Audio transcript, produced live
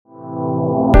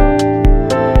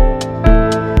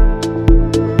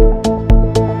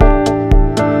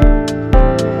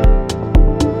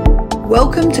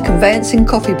Conveyancing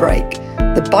Coffee Break,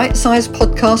 the bite-sized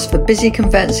podcast for busy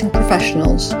conveyancing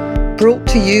professionals, brought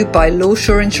to you by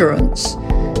Leasehold Insurance.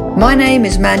 My name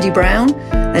is Mandy Brown,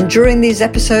 and during these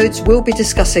episodes we'll be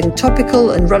discussing topical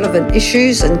and relevant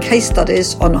issues and case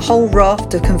studies on a whole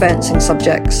raft of conveyancing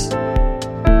subjects.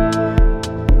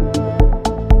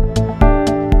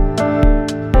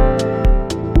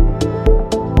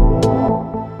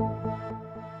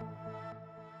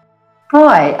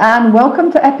 Hi, and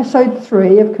welcome to episode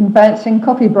 3 of Conveyancing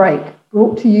Coffee Break,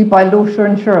 brought to you by Leasehold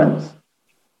Insurance.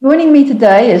 Joining me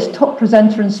today is top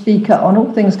presenter and speaker on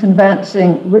all things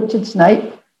conveyancing, Richard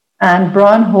Snape, and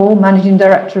Brian Hall, Managing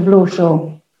Director of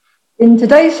Leasehold. In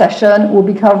today's session, we'll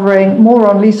be covering more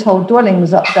on leasehold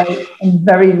dwellings updates and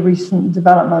very recent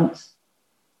developments.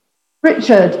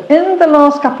 Richard, in the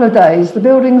last couple of days, the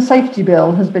Building Safety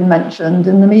Bill has been mentioned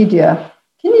in the media.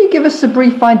 Can you give us a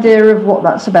brief idea of what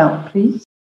that's about, please?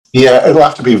 Yeah, it'll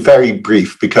have to be very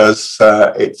brief because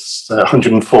it's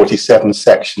 147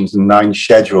 sections and 9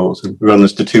 schedules and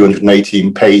runs to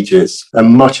 218 pages.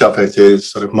 And much of it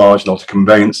is sort of marginal to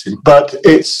conveyancing. But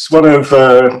it's one of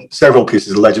several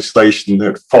pieces of legislation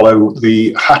that follow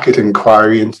the Hackett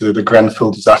inquiry into the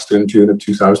Grenfell disaster in June of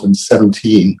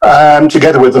 2017.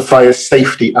 Together with the Fire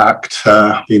Safety Act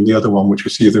being the other one, which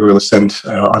received the Royal Assent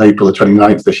on April the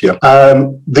 29th this year.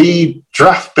 The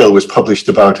draft bill was published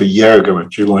about a year ago in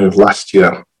July of last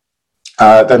year.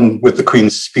 Then with the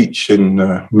Queen's speech in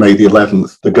May the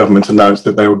 11th, the government announced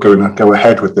that they were going to go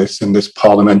ahead with this in this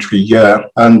parliamentary year.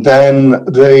 And then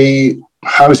the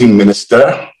Housing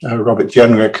Minister, Robert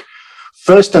Jenrick,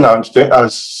 first announced it,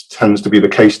 as tends to be the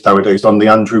case nowadays, on the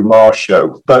Andrew Marr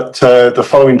show. But the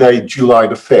following day, July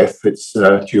the 5th, it's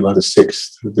July the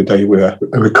 6th, the day we're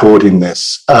recording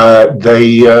this,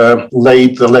 they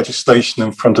laid the legislation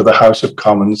in front of the House of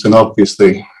Commons. And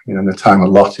obviously, in the time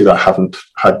allotted, I haven't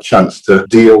had a chance to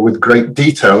deal with great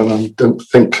detail, and I don't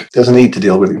think there's a need to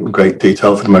deal with it in great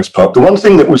detail for the most part. The one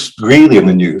thing that was really in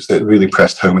the news, that really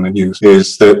pressed home in the news,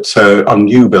 is that on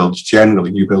new builds,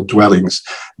 generally new build dwellings,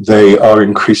 they are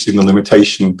increasing the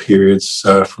limitation periods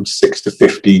from 6 to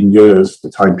 15 years,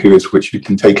 the time periods which you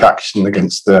can take action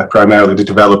against primarily the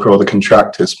developer or the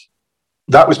contractors.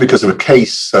 That was because of a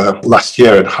case last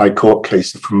year, a High Court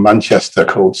case from Manchester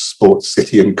called Sports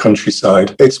City and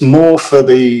Countryside. It's more for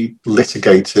the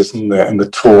litigators and the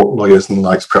tort lawyers and the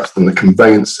likes, perhaps, than the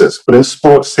conveyancers. But in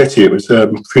Sports City, it was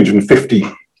 350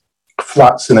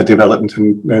 flats in a development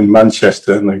in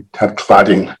Manchester, and they had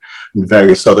cladding and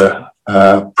various other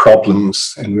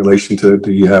problems in relation to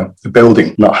the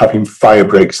building, not having fire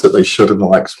breaks that they should and the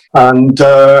likes. And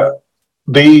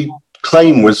the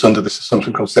claim was under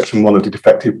something called Section 1 of the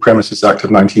Defective Premises Act of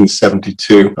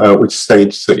 1972, which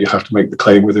states that you have to make the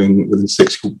claim within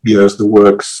 6 years of the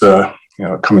works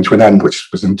coming to an end, which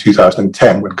was in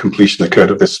 2010 when completion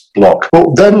occurred of this block.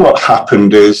 Well, then what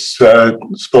happened is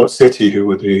Sports City, who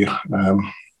were the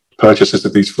purchasers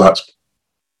of these flats,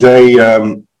 they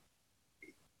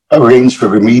arranged for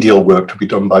remedial work to be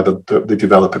done by the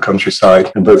developer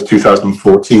Countryside in both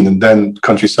 2014, and then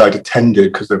Countryside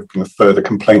attended because there have been further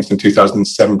complaints in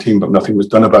 2017, but nothing was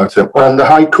done about it. And the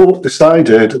High Court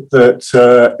decided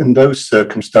that in those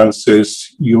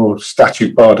circumstances, you're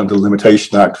statute barred under the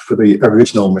Limitation Act for the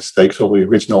original mistakes or the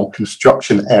original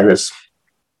construction errors,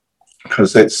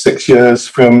 because it's 6 years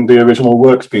from the original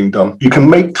works being done. You can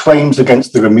make claims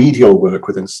against the remedial work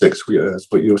within 6 years,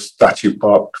 but you're statute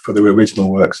barred for the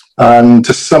original works. And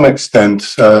to some extent,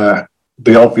 the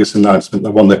obvious announcement,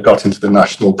 the one that got into the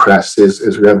national press,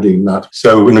 is remedying that.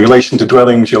 So in relation to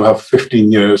dwellings, you'll have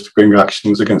 15 years to bring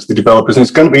actions against the developers. And it's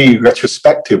going to be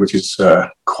retrospective, which is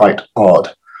quite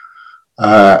odd.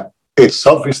 It's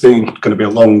obviously going to be a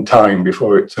long time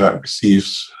before it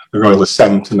receives the Royal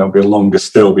Assent, and there'll be longer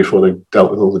still before they've dealt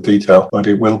with all the detail, but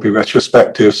it will be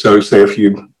retrospective. So say if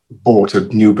you bought a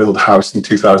new build house in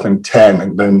 2010,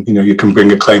 and then you can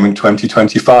bring a claim in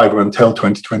 2025 or until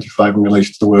 2025 in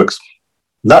relation to the works.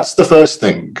 That's the first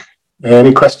thing.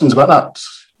 Any questions about that?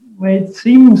 Well, it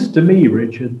seems to me,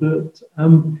 Richard, that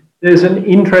there's an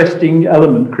interesting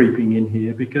element creeping in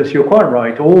here, because you're quite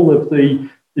right. All of the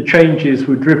changes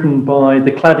were driven by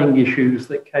the cladding issues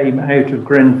that came out of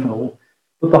Grenfell.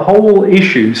 But the whole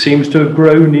issue seems to have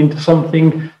grown into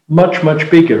something much, much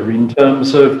bigger in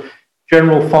terms of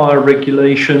general fire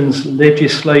regulations,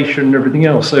 legislation, and everything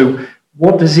else. So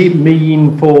what does it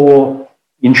mean for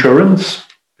insurance,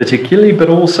 particularly,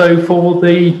 but also for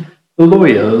the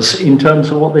lawyers in terms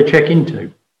of what they check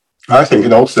into? I think,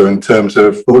 and also in terms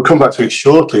of, well, we'll come back to it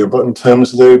shortly, but in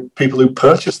terms of the people who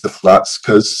purchase the flats,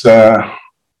 because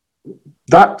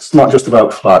that's not just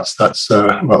about flats, that's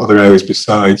about other areas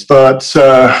besides. But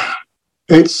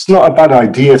It's not a bad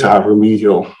idea to have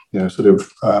remedial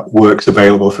works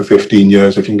available for 15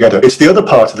 years if you can get it. It's the other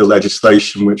part of the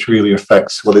legislation which really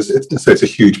affects, it's a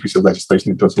huge piece of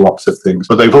legislation. It does lots of things.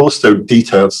 But they've also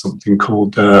detailed something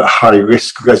called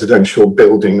high-risk residential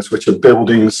buildings, which are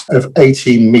buildings of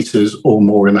 18 metres or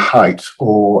more in height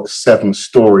or 7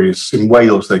 stories. In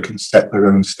Wales, they can set their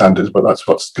own standards, but that's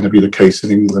what's going to be the case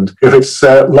in England. If it's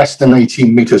less than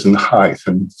 18 metres in height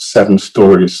and 7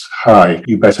 stories high,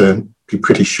 you better be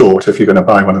pretty short if you're going to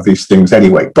buy one of these things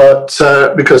anyway. But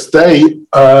because they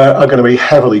are going to be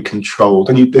heavily controlled,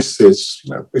 and this is,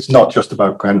 it's not just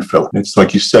about Grenfell. It's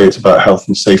like you say, it's about health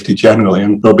and safety generally,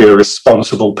 and there'll be a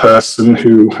responsible person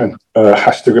who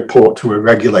has to report to a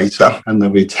regulator, and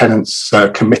there'll be tenants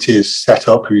committees set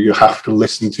up who you have to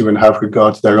listen to and have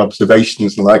regard to their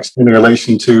observations and likes in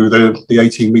relation to the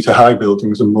 18-metre high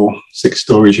buildings and more, 6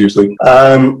 stories usually.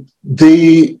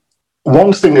 The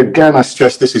one thing, again, I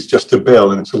stress this is just a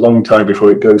bill and it's a long time before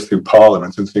it goes through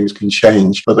Parliament and things can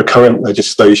change. But the current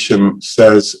legislation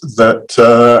says that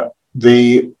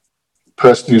the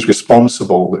person who's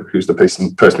responsible, who's the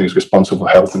person who's responsible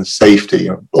for health and safety,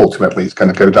 ultimately is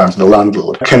going to go down to the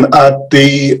landlord, can add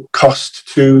the cost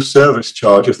to service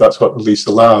charge if that's what the lease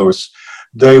allows.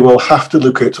 They will have to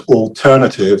look at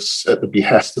alternatives at the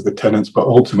behest of the tenants, but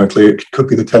ultimately it could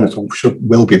be the tenants or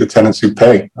will be the tenants who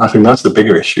pay. I think that's the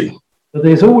bigger issue. But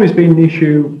there's always been an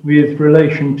issue with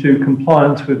relation to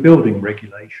compliance with building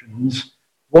regulations.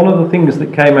 One of the things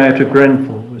that came out of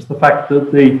Grenfell was the fact that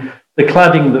the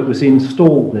cladding that was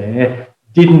installed there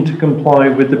didn't comply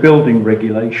with the building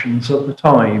regulations at the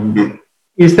time.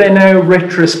 Is there now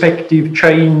retrospective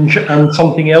change and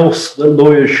something else that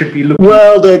lawyers should be looking at?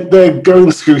 Well, they're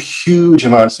going through huge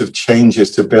amounts of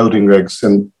changes to building regs,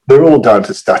 and they're all down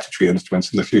to statutory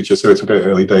instruments in the future, so it's a bit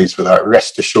early days for that.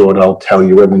 Rest assured, I'll tell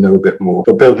you when we know a bit more.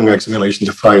 But building regs in relation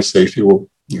to fire safety will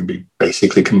be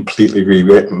basically completely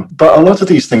rewritten. But a lot of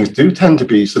these things do tend to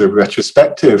be sort of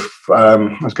retrospective. I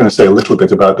was going to say a little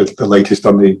bit about the latest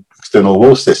on the external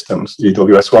wall systems, the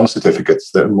EWS1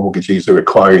 certificates that mortgagees are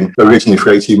requiring originally for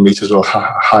 18 metres or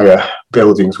higher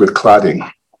buildings with cladding,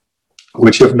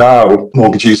 which have now,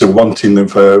 mortgagees are wanting them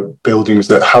for buildings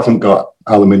that haven't got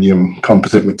aluminium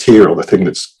composite material, the thing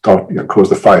that's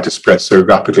caused the fire to spread so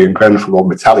rapidly in Grenfell, or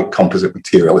metallic composite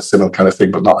material, a similar kind of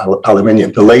thing, but not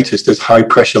aluminium. The latest is high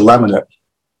pressure laminate,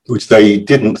 which they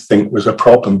didn't think was a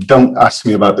problem. Don't ask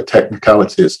me about the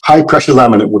technicalities. High pressure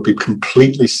laminate would be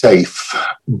completely safe,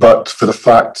 but for the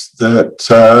fact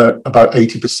that about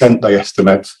 80%, they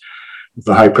estimate, of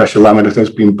the high pressure laminate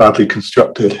has been badly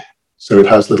constructed. So it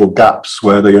has little gaps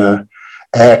where the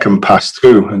air can pass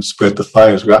through and spread the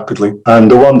fires rapidly. And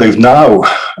the one they've now,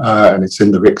 and it's in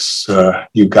the RICS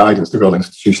new guidance, the Royal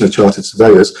Institution of Chartered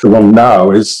Surveyors, the one now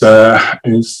is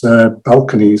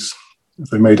balconies.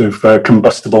 They're made of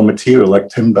combustible material like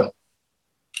timber.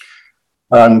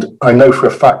 And I know for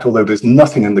a fact, although there's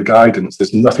nothing in the guidance,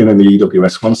 there's nothing in the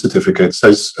EWS1 certificates,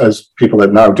 as people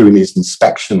are now doing these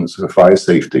inspections for fire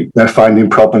safety, they're finding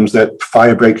problems that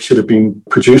fire breaks should have been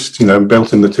produced,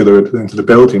 built into the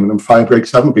building, and fire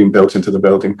breaks haven't been built into the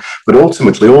building. But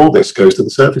ultimately, all this goes to the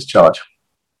service charge.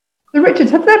 So,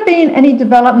 Richard, have there been any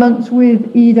developments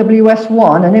with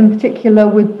EWS1 and in particular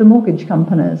with the mortgage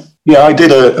companies? Yeah, I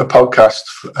did a podcast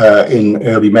in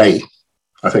early May,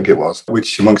 I think it was,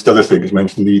 which amongst other things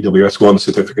mentioned the EWS1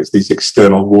 certificates, these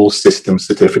external wall system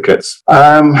certificates.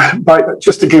 But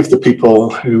just to give the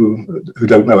people who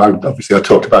don't know, obviously I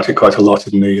talked about it quite a lot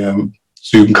in the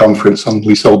Zoom conference on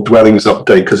leasehold dwellings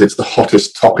update, because it's the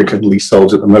hottest topic in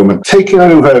leaseholds at the moment, taking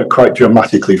over quite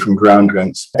dramatically from ground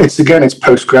rents. It's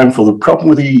post-Grenfell. The problem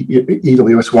with the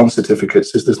EWS1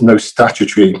 certificates is there's no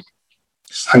statutory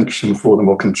sanction for them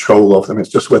or control of them. It's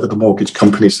just whether the mortgage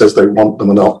company says they want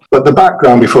them or not. But the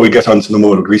background, before we get on to the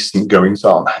more recent goings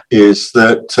on, is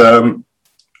that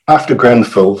after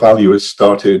Grenfell, valuers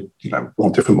started,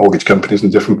 different mortgage companies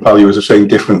and different valuers are saying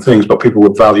different things, but people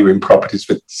were valuing properties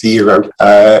for zero.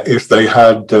 If they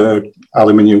had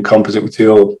aluminium composite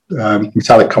material,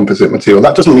 metallic composite material,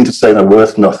 that doesn't mean to say they're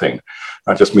worth nothing.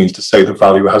 That just means to say the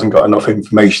valuer hasn't got enough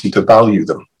information to value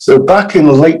them. So back in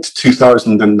late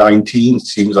 2019,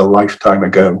 seems a lifetime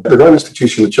ago, the Royal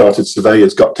Institution of Chartered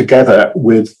Surveyors got together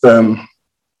with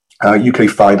UK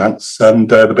Finance and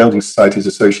the Building Societies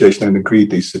Association and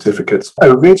agreed these certificates.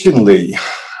 Originally,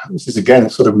 this is again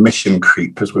sort of mission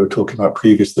creep, as we were talking about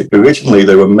previously. Originally,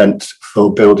 they were meant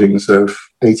for buildings of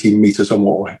 18 metres or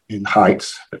more in height,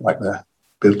 like the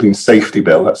Building Safety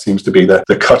Bill. That seems to be the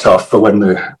cutoff for when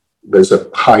there's a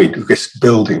high-risk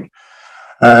building.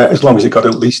 As long as it got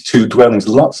at least 2 dwellings.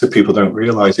 Lots of people don't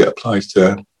realise it applies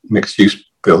to mixed-use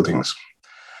buildings.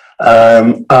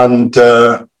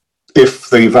 If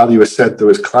the valuer said there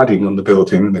was cladding on the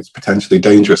building and it's potentially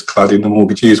dangerous cladding, the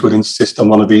mortgagees would insist on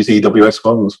one of these EWS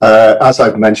ones. As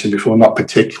I've mentioned before, not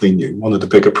particularly new. One of the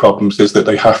bigger problems is that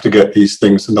they have to get these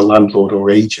things from the landlord or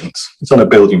agent. It's on a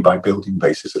building by building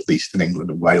basis, at least in England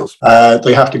and Wales.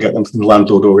 They have to get them from the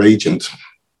landlord or agent.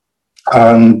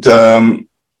 And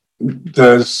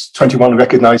there's 21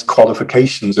 recognised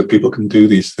qualifications that people can do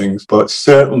these things, but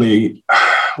certainly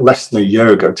less than a year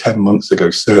ago, 10 months ago,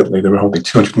 certainly there were only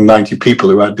 290 people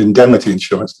who had indemnity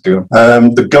insurance to do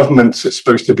them. The government is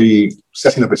supposed to be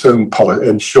setting up its own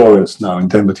insurance now,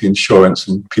 indemnity insurance,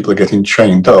 and people are getting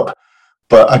trained up.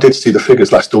 But I did see the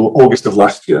figures last August of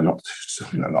last year, not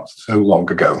so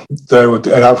long ago.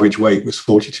 An average wait was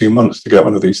 42 months to get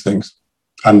one of these things.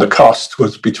 And the cost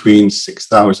was between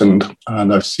 6,000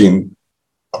 and I've seen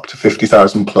up to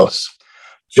 50,000 plus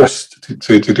just to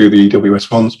do the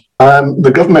EWS ones.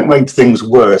 The government made things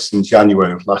worse in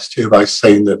January of last year by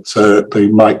saying that they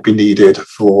might be needed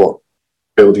for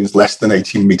buildings less than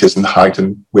 18 metres in height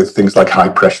and with things like high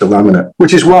pressure laminate,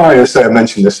 which is why, as I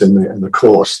mentioned this in the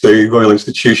course, the Royal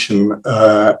Institution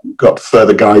got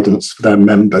further guidance for their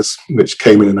members, which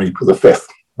came in April the 5th.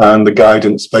 And the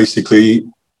guidance basically,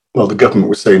 well, the government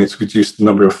was saying it's reduced the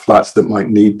number of flats that might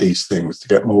need these things to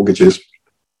get mortgages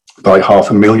by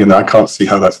 500,000. I can't see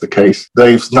how that's the case.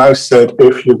 They've now said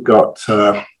if you've got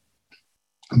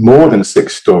more than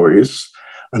 6 stories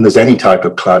and there's any type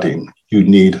of cladding, you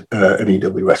need an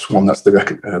EWS one. That's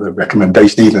the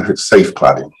recommendation. Even if it's safe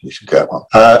cladding, you should get one.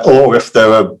 Or if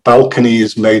there are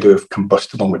balconies made of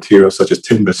combustible materials such as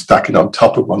timber stacking on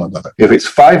top of one another. If it's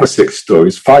 5 or 6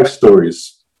 stories, 5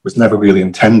 stories was never really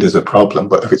intended as a problem,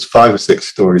 but if it's 5 or 6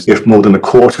 stories, if more than a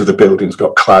quarter of the building's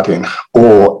got cladding,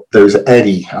 or there's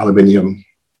any aluminium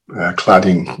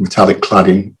cladding, metallic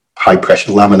cladding, high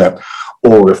pressure laminate,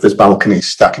 or if there's balconies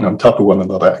stacking on top of one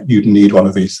another, you'd need one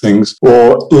of these things.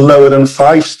 Or lower than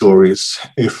 5 stories,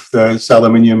 if there's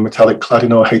aluminium, metallic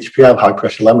cladding, or HPL, high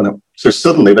pressure laminate. So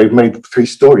suddenly they've made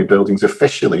 3-story buildings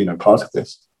officially, part of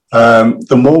this.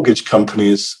 The mortgage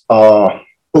companies are...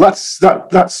 Well,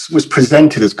 that was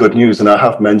presented as good news, and I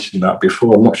have mentioned that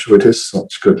before. I'm not sure it is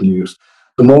such good news.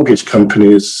 The mortgage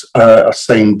companies are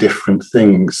saying different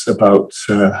things about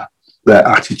their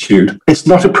attitude. It's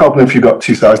not a problem if you've got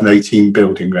 2018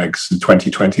 building regs and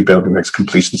 2020 building regs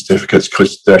completion certificates,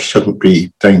 because there shouldn't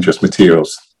be dangerous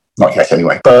materials. Not yet,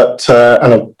 anyway. But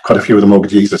and quite a few of the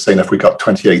mortgagees are saying if we got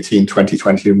 2018,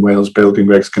 2020 in Wales building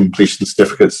regs completion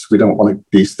certificates, we don't want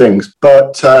these things.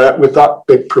 But with that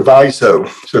big proviso,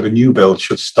 so the new build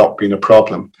should stop being a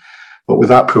problem. But with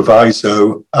that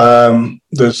proviso,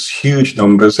 there's huge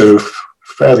numbers of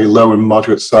fairly low and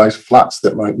moderate sized flats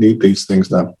that might need these things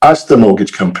now. As the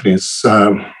mortgage companies,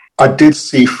 I did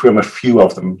see from a few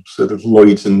of them, sort of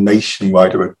Lloyds and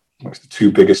Nationwide, are the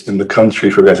 2 biggest in the country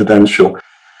for residential,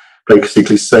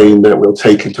 basically saying that we'll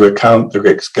take into account the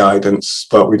RICS guidance,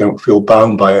 but we don't feel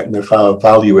bound by it. And if our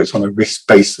valuers on a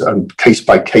risk-based and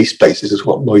case-by-case basis, is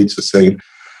what Lloyds are saying,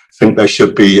 think there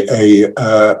should be a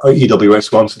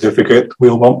EWS1 certificate,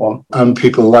 we'll want one. And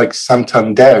people like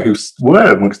Santander, who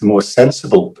were amongst the more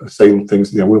sensible, saying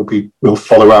things, we'll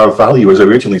follow our valuers.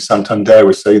 Originally, Santander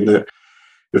was saying that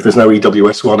if there's no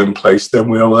EWS1 in place, then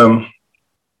we'll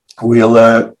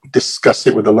discuss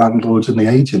it with the landlords and the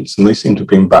agents, and they seem to have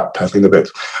been backpedaling a bit.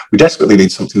 We desperately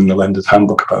need something in the lender's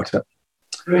handbook about it.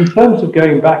 In terms of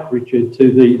going back, Richard,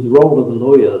 to the role of the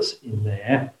lawyers in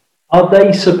there, are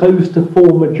they supposed to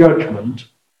form a judgment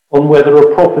on whether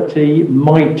a property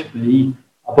might be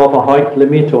above a height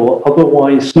limit or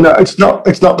otherwise? No, it's not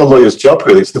the lawyer's job,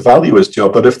 really. It's the valuer's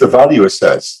job. But if the valuer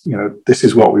says, this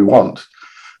is what we want,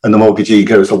 and the mortgagee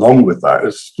goes along with that,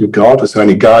 regardless of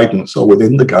any guidance or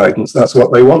within the guidance, that's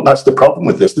what they want. That's the problem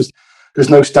with this. There's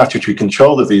no statutory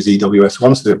control of these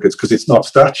EWS1 certificates because it's not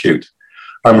statute.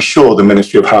 I'm sure the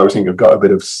Ministry of Housing have got a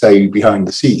bit of say behind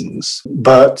the scenes.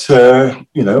 But,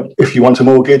 if you want a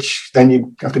mortgage, then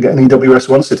you have to get an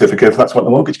EWS1 certificate if that's what the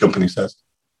mortgage company says.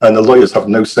 And the lawyers have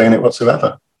no say in it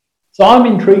whatsoever. So I'm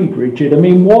intrigued, Richard.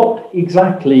 What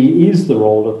exactly is the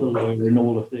role of the lawyer in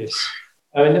all of this?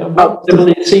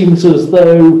 It seems as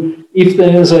though if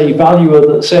there's a valuer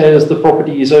that says the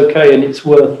property is okay and it's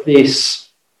worth this,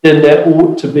 then there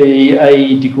ought to be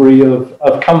a degree of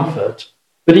comfort.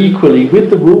 But equally, with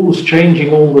the rules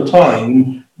changing all the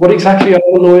time, what exactly are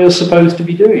the lawyers supposed to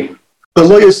be doing? The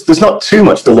lawyers, there's not too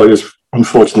much the lawyers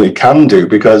unfortunately can do,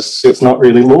 because it's not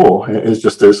really law. It is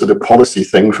just a sort of policy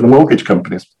thing for the mortgage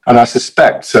companies. And I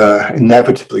suspect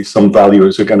inevitably some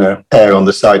valuers are going to err on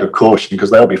the side of caution, because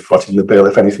they'll be footing the bill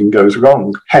if anything goes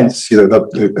wrong. Hence,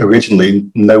 originally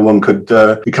no one could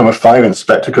become a fire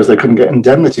inspector because they couldn't get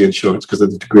indemnity insurance because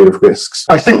of the degree of risks.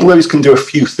 I think lawyers can do a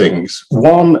few things.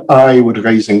 One, I would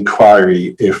raise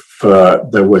inquiry if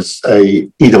there was a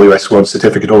EWS1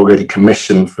 certificate already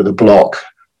commissioned for the block,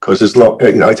 because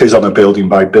it is on a building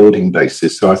by building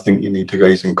basis. So I think you need to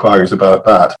raise inquiries about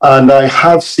that. And I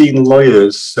have seen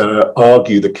lawyers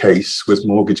argue the case with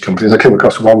mortgage companies. I came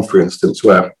across one, for instance,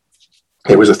 where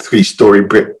it was a 3-story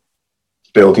brick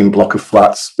building block of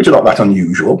flats, which are not that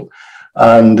unusual.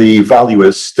 And the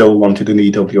valuers still wanted an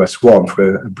EWS1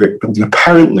 for a brick building.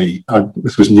 Apparently,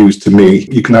 this was news to me,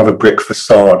 you can have a brick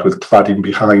facade with cladding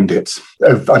behind it.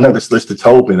 I know this solicitor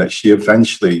told me that she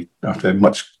eventually, after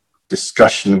much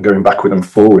discussion and going backward and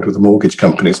forward with the mortgage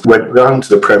companies, went round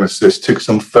to the premises, took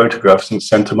some photographs and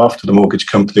sent them off to the mortgage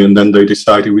company, and then they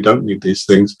decided we don't need these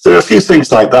things. So there are a few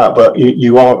things like that, but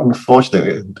you are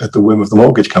unfortunately at the whim of the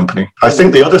mortgage company. I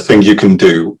think the other thing you can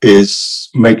do is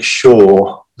make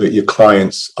sure that your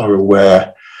clients are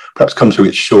aware, perhaps come to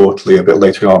it shortly a bit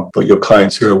later on, but your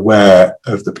clients are aware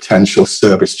of the potential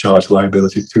service charge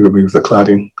liability to remove the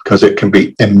cladding, because it can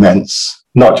be immense,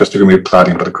 not just to remove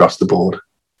cladding, but across the board.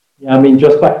 Yeah, I mean,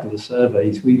 just back to the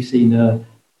surveys, we've seen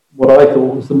what I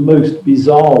thought was the most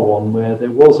bizarre one, where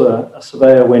there was a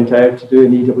surveyor went out to do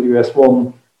an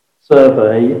EWS1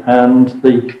 survey, and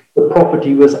the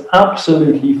property was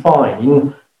absolutely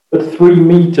fine, but 3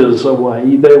 meters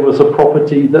away, there was a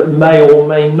property that may or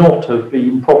may not have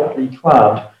been properly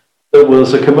clad. There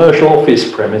was a commercial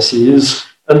office premises,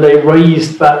 and they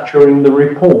raised that during the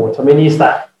report. I mean, is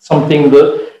that something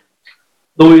that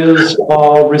lawyers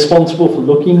are responsible for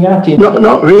looking at?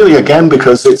 Not really, again,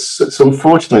 because it's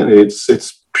unfortunately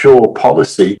it's pure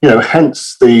policy.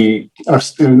 Hence the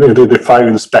fire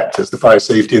inspectors, the fire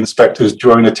safety inspectors,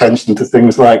 drawing attention to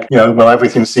things like, well,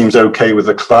 everything seems okay with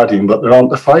the cladding, but there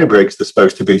aren't the fire breaks they're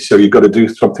supposed to be, so you've got to do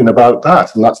something about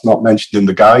that. And that's not mentioned in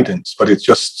the guidance, but it's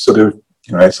just sort of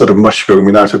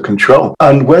mushrooming out of control.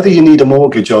 And whether you need a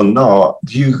mortgage or not,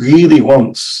 do you really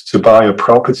want to buy a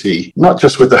property, not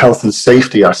just with the health and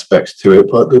safety aspects to it,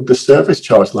 but the service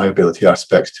charge liability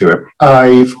aspects to it?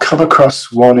 I've come across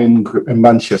one in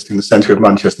Manchester, in the centre of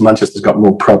Manchester. Manchester's got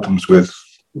more problems with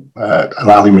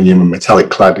aluminium and metallic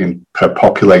cladding per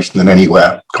population than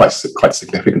anywhere, quite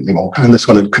significantly more. And this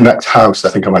one in Connect House, I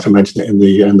think I might have mentioned it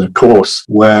in the course,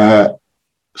 where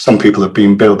some people have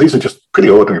been billed. These are just pretty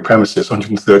ordinary premises,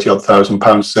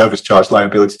 £130,000 service charge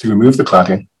liability to remove the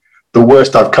cladding. The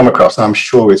worst I've come across, and I'm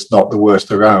sure it's not the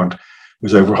worst around,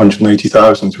 was over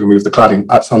 £180,000 to remove the cladding.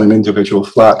 That's on an individual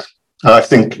flat. And I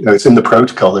think it's in the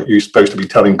protocol that you're supposed to be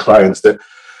telling clients that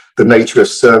the nature of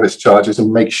service charges,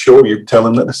 and make sure you tell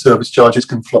them that the service charges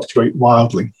can fluctuate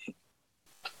wildly.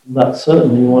 That's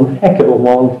certainly one heck of a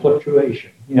wild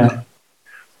fluctuation. Yeah.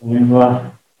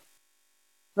 Right.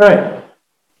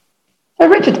 So,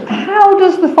 Richard, how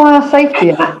does the Fire Safety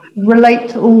Act relate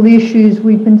to all the issues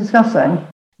we've been discussing?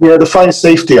 Yeah, the Fire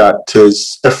Safety Act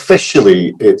is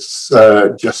officially, it's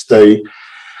just a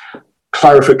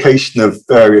clarification of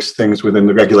various things within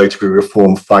the Regulatory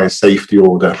Reform Fire Safety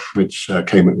Order, which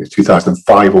came in the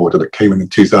 2005 order that came in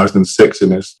 2006,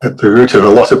 and is at the root of a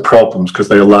lot of problems because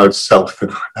they allowed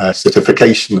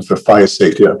self-certification for fire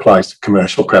safety that applies to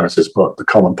commercial premises, but the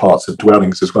common parts of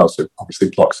dwellings as well, so obviously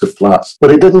blocks of flats.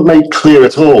 But it didn't make clear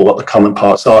at all what the common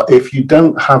parts are. If you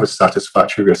don't have a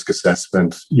satisfactory risk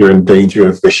assessment, you're in danger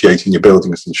of vitiating your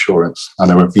buildings insurance. I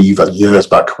know Aviva years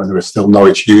back when there was still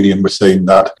Norwich Union was saying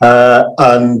that.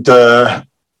 And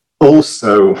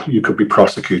also, you could be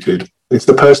prosecuted. It's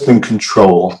the person in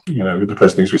control, the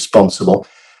person who's responsible.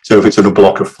 So if it's in a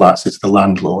block of flats, it's the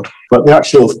landlord. But the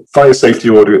actual fire safety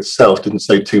order itself didn't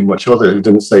say too much other. It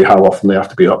didn't say how often they have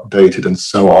to be updated and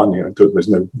so on. There's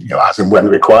no, as and when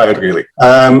required, really.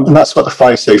 And that's what the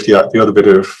Fire Safety Act, the other bit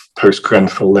of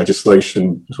post-Grenfell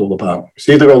legislation, is all about.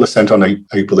 See, they're all sent on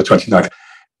April the 29th.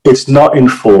 It's not in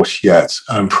force yet,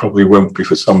 and probably won't be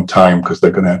for some time, because they're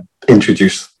going to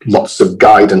introduce lots of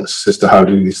guidance as to how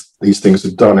these things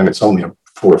are done, and it's only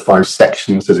 4 or 5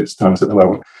 sections as it stands at the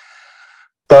moment.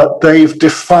 But they've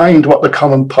defined what the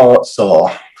common parts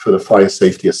are for the fire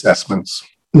safety assessments.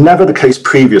 Never the case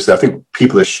previously. I think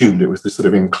people assumed it was this sort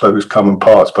of enclosed common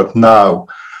parts, but now,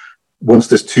 once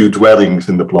there's 2 dwellings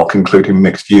in the block, including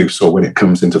mixed use, or when it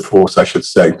comes into force, I should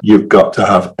say, you've got to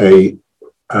have a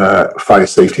fire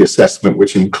safety assessment,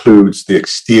 which includes the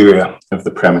exterior of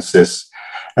the premises,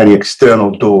 any external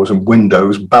doors and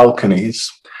windows, balconies,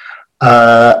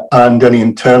 and any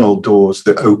internal doors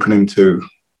that open into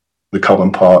the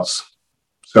common parts.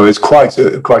 So it's quite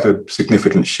a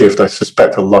significant shift. I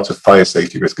suspect a lot of fire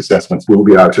safety risk assessments will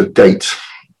be out of date.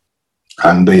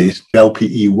 And the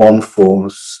LPE1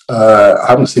 forms, I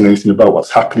haven't seen anything about what's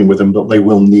happening with them, but they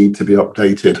will need to be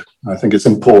updated. I think it's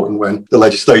important when the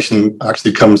legislation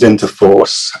actually comes into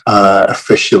force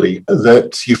officially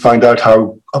that you find out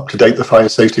how up-to-date the fire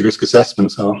safety risk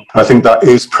assessments are. I think that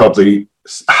is probably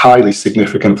highly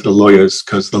significant for the lawyers,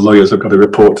 because the lawyers have got to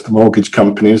report to the mortgage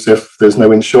companies if there's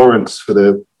no insurance for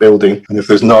the building, and if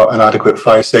there's not an adequate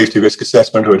fire safety risk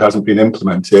assessment or it hasn't been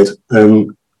implemented,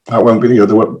 then that won't be,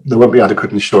 there won't be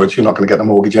adequate insurance. You're not going to get a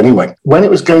mortgage anyway. When it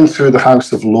was going through the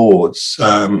House of Lords,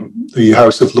 the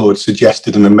House of Lords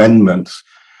suggested an amendment,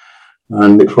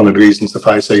 and it's one of the reasons the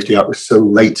Fire Safety Act was so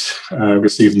late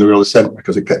receiving the royal assent,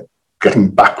 because it kept getting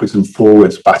batted backwards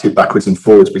and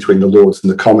forwards between the Lords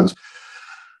and the Commons.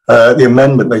 The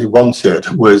amendment they wanted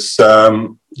was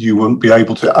you wouldn't be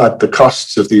able to add the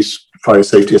costs of these fire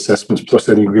safety assessments plus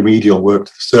any remedial work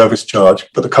to the service charge,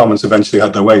 but the Commons eventually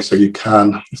had their way, so you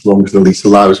can, as long as the lease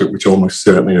allows it, which almost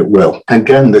certainly it will.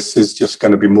 Again, this is just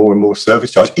going to be more and more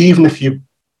service charge, even if you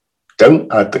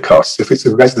don't add the costs. If it's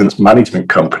a residence management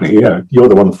company, you're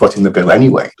the one footing the bill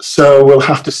anyway. So we'll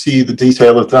have to see the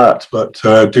detail of that, but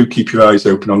do keep your eyes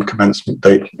open on commencement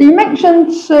date. You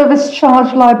mentioned service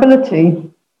charge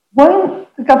liability. Won't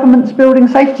the government's building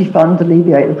safety fund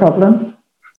alleviate the problem?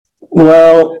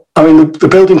 Well, I mean, the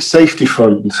Building Safety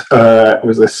Fund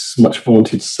was this much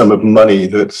vaunted sum of money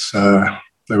that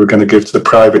they were going to give to the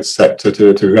private sector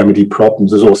to remedy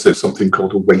problems. There's also something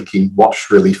called a Waking Watch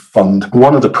Relief Fund.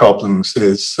 One of the problems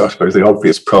is, I suppose, the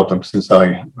obvious problem, since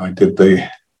I did the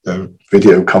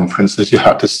video conference, is you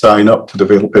had to sign up to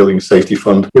the Building Safety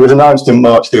Fund. It was announced in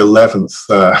March the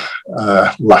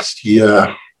 11th last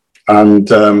year. And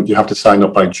you have to sign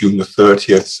up by June the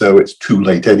 30th, so it's too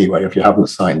late anyway if you haven't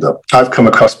signed up. I've come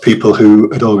across people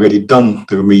who had already done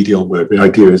the remedial work. The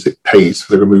idea is it pays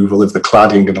for the removal of the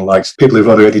cladding and the likes. People who've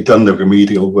already done the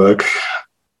remedial work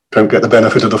don't get the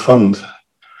benefit of the fund.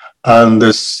 And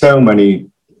there's so many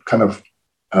kind of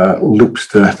loops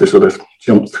to sort of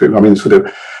jump through. I mean,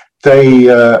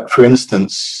 for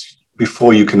instance,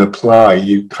 before you can apply,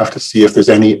 you have to see if there's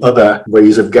any other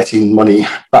ways of getting money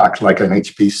back, like an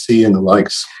HBC and the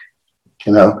likes,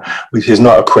 which is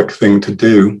not a quick thing to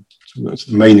do. So that's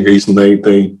the main reason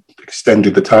they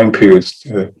extended the time periods.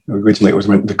 Originally, it was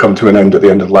meant to come to an end at the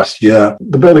end of last year.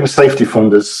 The Building Safety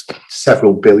Fund is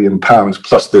several £1 billion,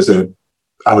 plus there's a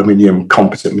aluminium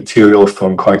composite material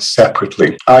fund quite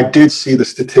separately. I did see the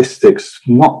statistics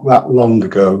not that long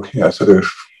ago,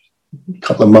 a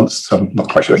couple of months, I'm not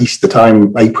quite sure, Easter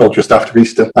time, April, just after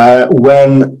Easter,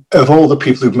 when of all the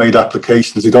people who've made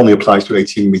applications, it only applies to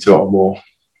 18 metre or more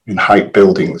in height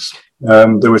buildings.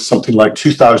 There was something like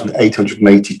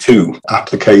 2,882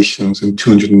 applications and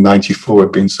 294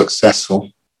 had been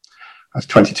successful. That's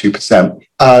 22%.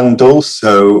 And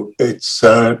also, it's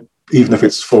even if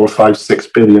it's £4, £5,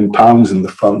 £6 billion in the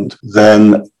fund,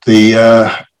 then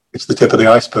it's the tip of the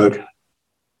iceberg.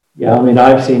 Yeah, I mean,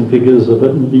 I've seen figures of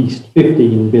at least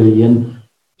 15 billion.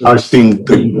 I've seen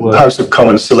the House of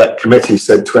Commons Select Committee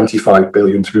said 25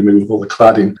 billion to remove all the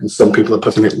cladding, and some people are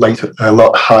putting it a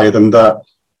lot higher than that.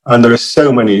 And there are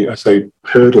so many,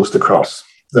 hurdles to cross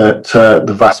that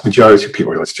the vast majority of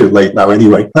people, it's too late now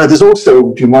anyway. There's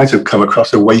also, you might have come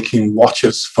across a Waking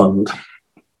Watchers Fund.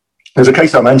 There's a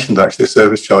case I mentioned, actually, a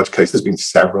service charge case. There's been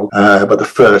several, but the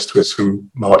first was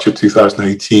from March of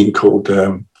 2018 called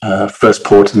First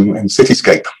Port and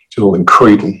Cityscape, which is all in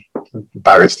Croydon,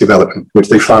 Barrett's development, which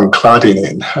they found cladding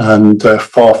in. And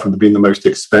far from being the most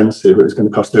expensive, it was going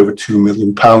to cost over £2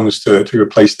 million to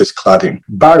replace this cladding.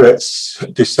 Barrett's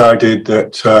decided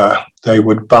that they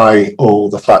would buy all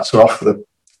the flats off the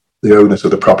owners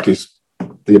of the properties,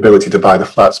 the ability to buy the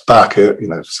flats back at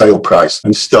sale price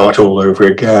and start all over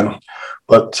again.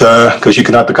 But because you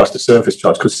can add the cost of service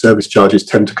charge, because service charges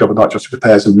tend to cover not just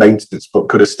repairs and maintenance, but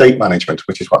good estate management,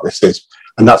 which is what this is.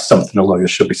 And that's something a lawyer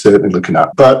should be certainly looking at.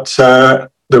 But there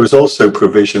was also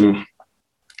provision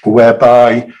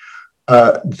whereby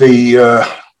the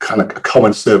kind of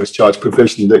common service charge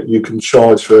provision that you can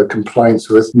charge for compliance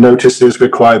with notices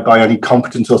required by any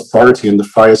competent authority in the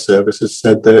fire service has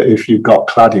said that if you've got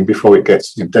cladding before it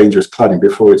gets dangerous cladding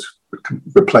before it's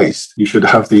replaced, you should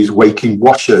have these waking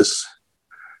watchers,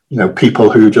 people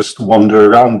who just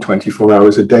wander around 24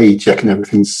 hours a day checking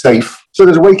everything's safe. So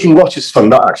there's a Waking Watchers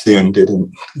Fund that actually ended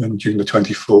in June the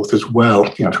 24th as well,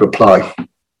 to apply.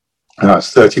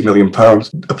 That's £30 million.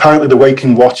 Apparently, the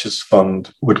Waking Watchers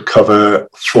Fund would cover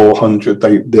 400,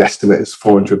 the estimate is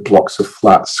 400 blocks of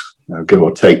flats give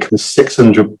or take. There's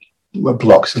 600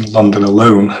 blocks in London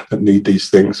alone that need these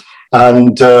things.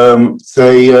 And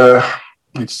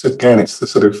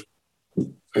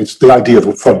it's the idea of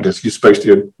the fund is you're supposed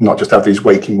to not just have these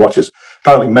waking watchers,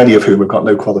 apparently many of whom have got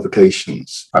no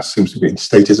qualifications. That seems to be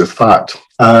stated as a fact.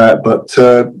 But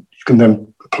you can then,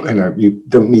 you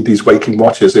don't need these waking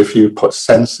watchers if you put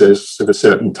sensors of a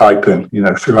certain type in,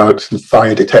 throughout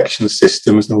fire detection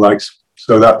systems and the likes.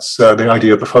 So that's the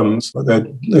idea of the funds. But they're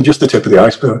just the tip of the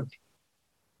iceberg.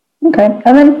 Okay.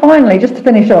 And then finally, just to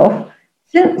finish off,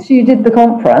 since you did the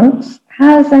conference,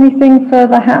 has anything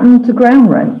further happened to ground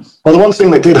rents? Well, the one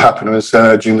thing that did happen was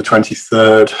June the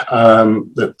 23rd,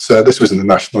 that this was in the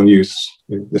national news.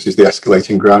 This is the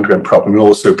escalating ground rent problem, and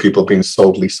also people being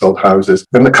sold leasehold houses.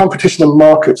 And the Competition and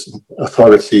Markets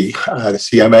Authority, the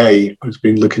CMA, has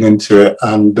been looking into it,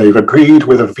 and they've agreed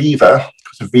with Aviva,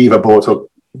 because Aviva bought up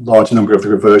large number of the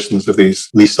reversions of these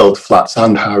leasehold flats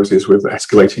and houses with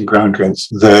escalating ground rents,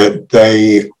 that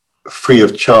they, free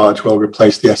of charge, will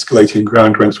replace the escalating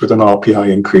ground rents with an RPI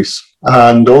increase.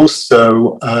 And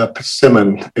also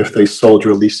Persimmon, if they sold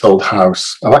you a leasehold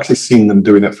house. I've actually seen them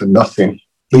doing it for nothing.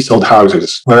 Leasehold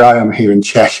houses, where I am here in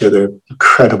Cheshire, they're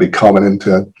incredibly common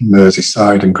into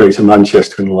Merseyside and Greater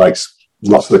Manchester and the likes.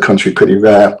 Lots of the country, pretty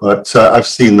rare. But I've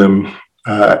seen them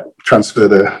transfer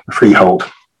the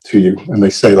freehold to you, and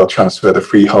they say they'll transfer the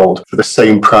freehold for the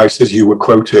same price as you were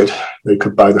quoted. They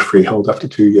could buy the freehold after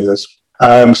 2 years.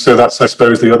 So that's, I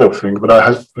suppose, the other thing. But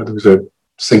there was a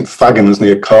St. Fagans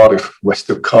near Cardiff, west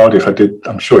of Cardiff.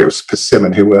 I'm sure it was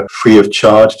Persimmon who were free of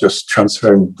charge, just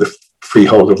transferring the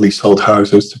freehold of leasehold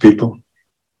houses to people.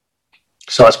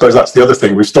 So I suppose that's the other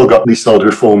thing. We've still got leasehold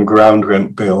reform ground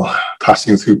rent bill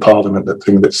passing through Parliament, that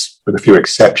thing that's, with a few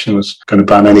exceptions, going to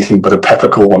ban anything but a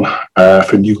peppercorn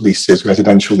for new leases.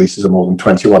 Residential leases are more than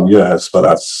 21 years, but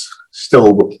that's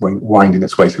still winding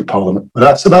its way through Parliament. But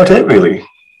that's about it, really.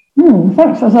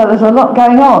 Thanks. There's a lot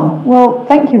going on. Well,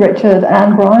 thank you, Richard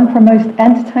and Brian, for a most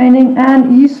entertaining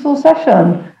and useful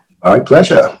session. My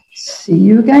pleasure. See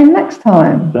you again next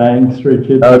time. Thanks,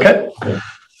 Richard. Okay.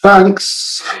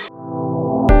 Thanks.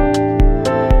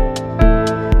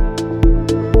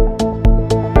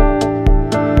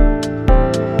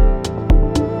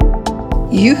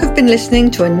 You have been listening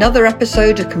to another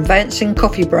episode of Conveyancing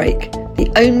Coffee Break,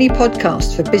 the only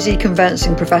podcast for busy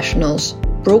conveyancing professionals,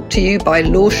 brought to you by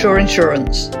Lawshore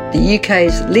Insurance, the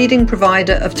UK's leading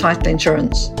provider of title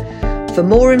insurance. For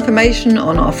more information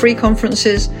on our free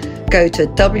conferences, go to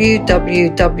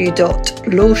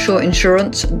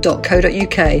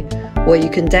www.lawshoreinsurance.co.uk, where you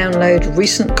can download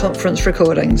recent conference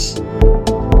recordings.